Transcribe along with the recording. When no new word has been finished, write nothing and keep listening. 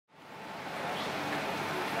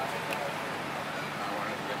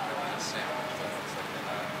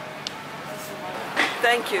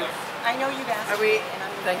Thank you. I know you've asked me. And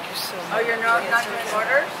I'm Thank you so much. Oh, you're not doing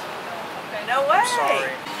orders? Okay. No way.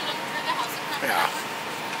 Sorry. Yeah.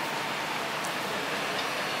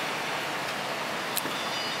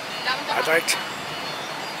 I'd like to.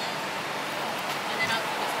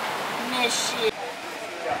 Miss you. Is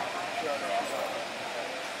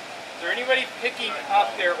there anybody picking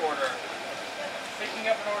up their order?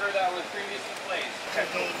 Picking up an order that was previously placed?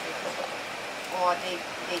 Or they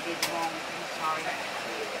did wrong. I'm sorry.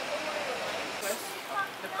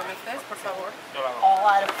 ¿Le prometes, por favor? All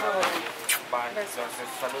out of food. Bye. Entonces,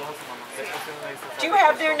 saludos a su mamá. Do you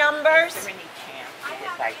have their numbers? There any chance you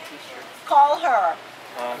could buy t-shirts? Call her.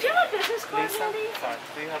 Do you have a business card, Lisa, Andy? sorry,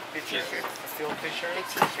 do you have pictures? Still pictures? The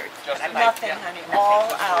t-shirts. Just Nothing, honey.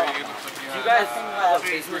 All out. Do you guys have a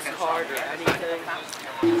business card or anything?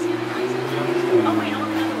 Oh, wait, I'll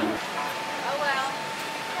another one. Oh, well.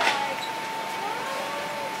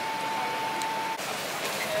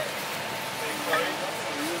 Are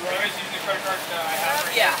you guys using the credit card that I have?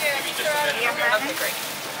 Right Yeah. Give me just a minute. Okay, great.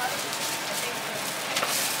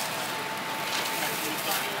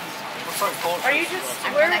 Are you just,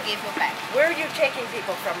 I'm gonna give you back. where are you taking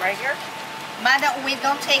people from, right here? Madam, we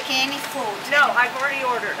don't take any food. No, I've already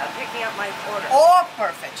ordered. I'm picking up my order. Oh,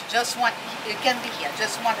 perfect. Just one, you can be here.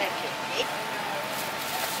 Just one at here.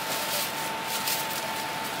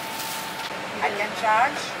 I can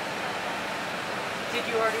charge? Did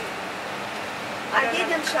you already? I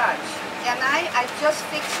didn't charge. And I just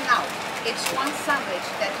fix now. It's one sandwich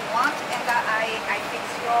that you want, and I fix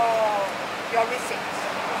your receipt.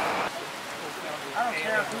 I don't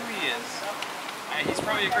care who he is. He's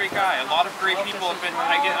probably a great guy. A lot of great people have been.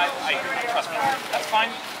 Trust me. That's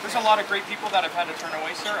fine. There's a lot of great people that I've had to turn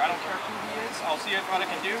away, sir. I don't care who he is. I'll see what I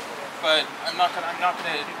can do, but I'm not gonna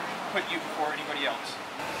put you before anybody else.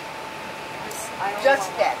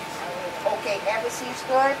 Just that. Okay, everything's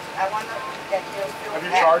good. I want that you feel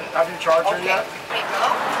Have you charged her yet? Here you go.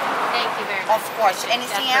 Thank you very much. Of course.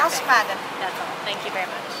 Anything else, madam? That's all. Thank you very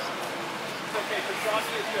much. Okay, so Johnny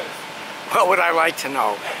is good. What would I like to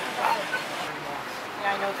know?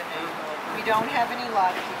 Yeah, I know the name. We don't have any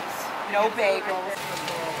latkes. No bagels.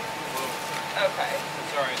 Okay.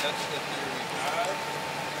 Sorry, that's the theory we have.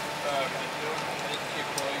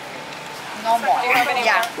 No more. Do you have any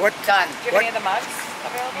Yeah, What? done. Do you have any of the mugs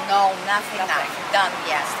available? No, nothing. Done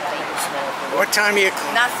yesterday. What time are you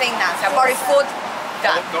closing? Nothing. About the food,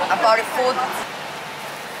 done. About the food.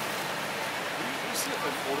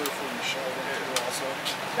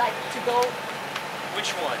 Like to go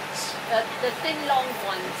Which ones? the thin long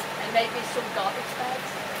ones and maybe some garbage bags.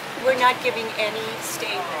 We're not giving any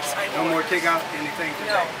statements. No more takeout, anything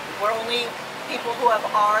No, we're only people who have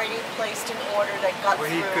already placed an order that got through.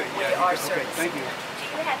 We are servicing. Thank you. Do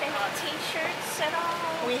you have any t-shirts at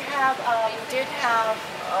all? We did have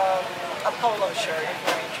a polo shirt if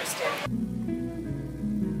you're interested.